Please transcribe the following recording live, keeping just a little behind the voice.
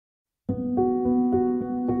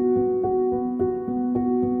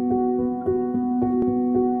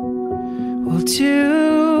We'll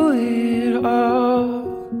do it all,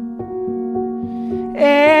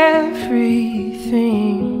 everything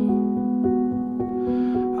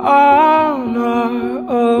on our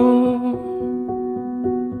own.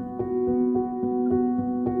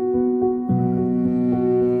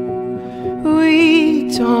 We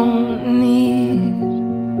don't need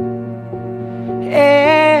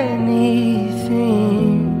anything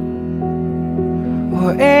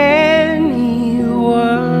or anyone.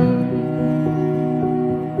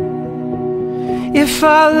 If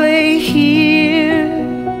I lay here,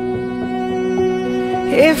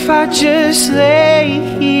 if I just lay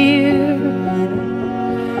here,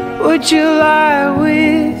 would you lie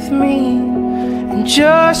with me and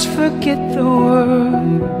just forget the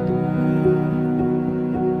world?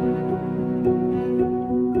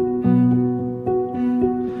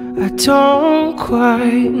 I don't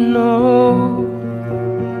quite know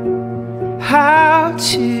how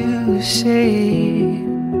to say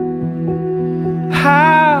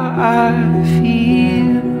how I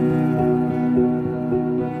feel.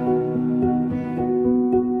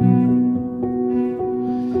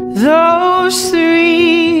 Those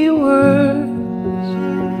three words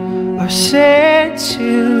are said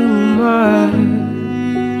too much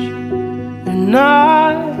and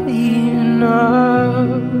not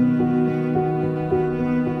enough.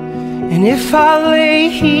 And if I lay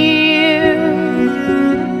here,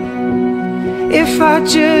 if I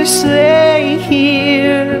just lay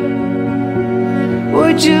here,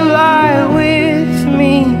 would you lie with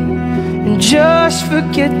me and just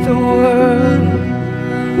forget the world?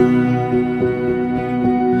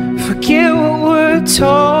 Forget what we're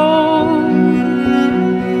told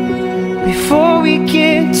before we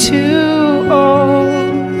get too old.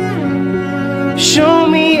 Show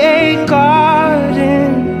me a garden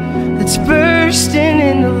that's bursting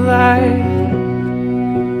into light.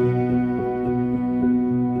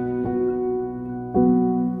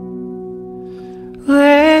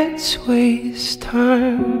 Let's waste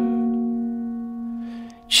time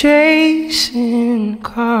chasing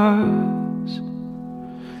cars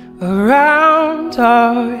around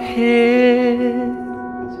our heads.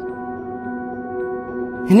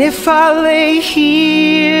 And if I lay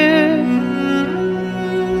here,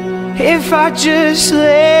 if I just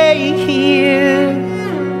lay here,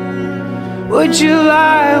 would you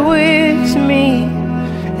lie with me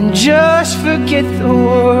and just forget the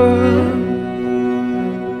world?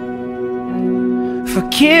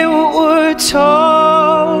 Forget what we're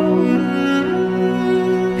told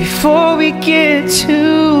before we get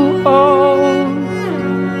too old.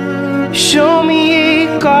 Show me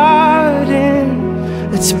a garden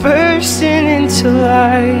that's bursting into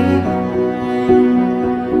light.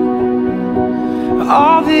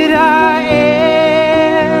 All that I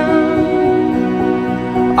am,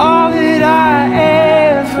 all that I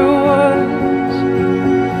ever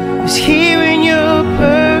was here in your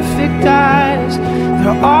perfect eyes.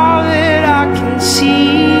 They're all that I can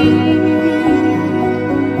see.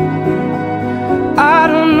 I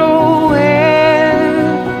don't know where,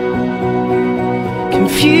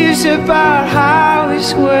 confused about how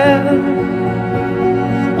as well.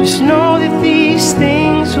 Just know that these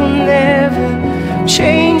things will never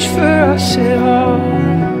change for us at all.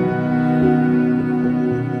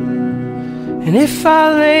 And if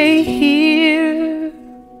I lay here,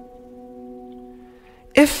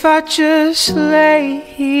 if I just lay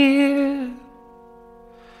here,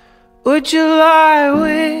 would you lie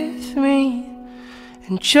with me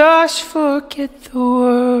and just forget the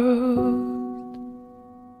world?